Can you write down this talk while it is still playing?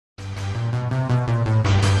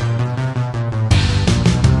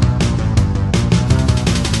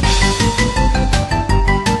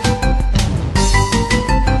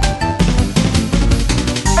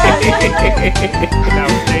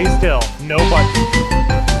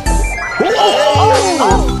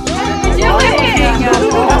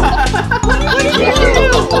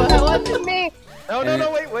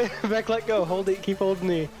No, wait. Beck, let go. Hold it. Keep holding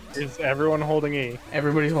E. Is everyone holding E?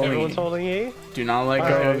 Everybody's holding Everyone's E. holding E? Do not let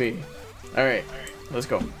go of E. Alright, let's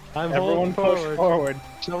go. I'm Everyone holding push forward.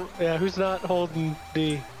 So, yeah, who's not holding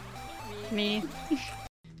D? Me.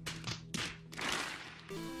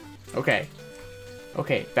 Okay.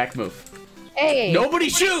 Okay, back move. Hey! Nobody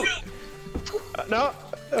shoot! No.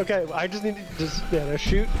 Okay, I just need to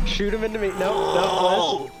shoot him into me.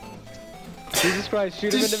 No, Liz. Jesus Christ,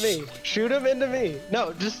 shoot him into me. Shoot him into me.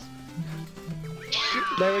 No, just shoot.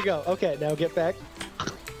 There we go. Okay, now get back.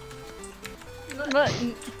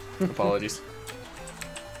 Apologies.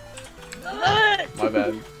 My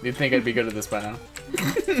bad. You'd think I'd be good at this by now.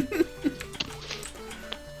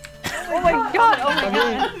 Oh my god! Oh my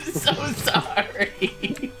god! I'm so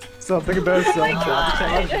sorry. Something about God.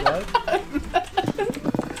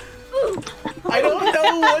 I don't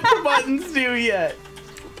know what the buttons do yet.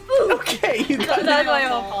 Okay, you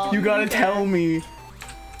gotta tell me.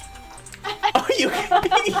 Oh,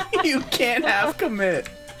 you can't half commit.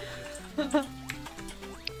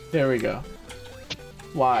 There we go.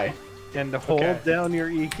 Why? And hold down your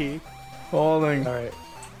E key. Holding. All right.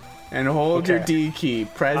 And hold your D key.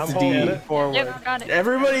 Press I'm D. holding it forward. Yep, got it.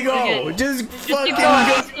 Everybody go! Okay. Just fucking keep going,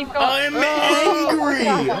 go! just keep going. I'm angry!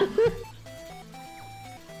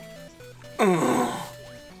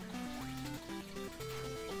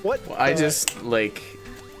 What? I just, like,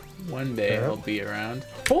 one day I'll be around.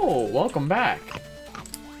 Oh, welcome back.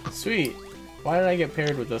 Sweet. Why did I get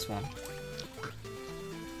paired with this one?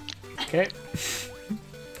 Okay.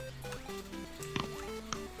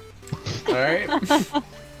 Alright.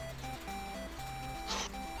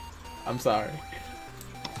 I'm sorry.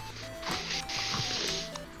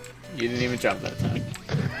 You didn't even jump that time.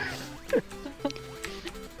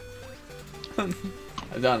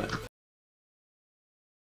 I've done it.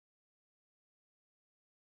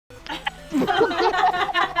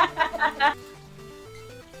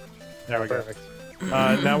 There we go.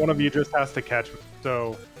 Now one of you just has to catch me.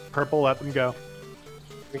 So, purple, let them go.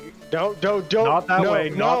 Don't. Not that way,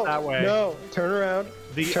 not that way. No, turn around.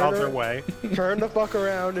 The other way. Turn the fuck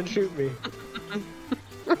around and shoot me.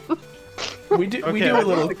 We do a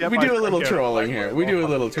little trolling here. We do a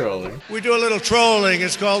little trolling. We do a little trolling.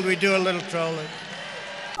 It's called we do a little trolling.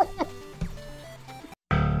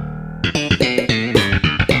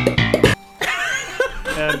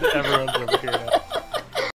 And everyone's over here now.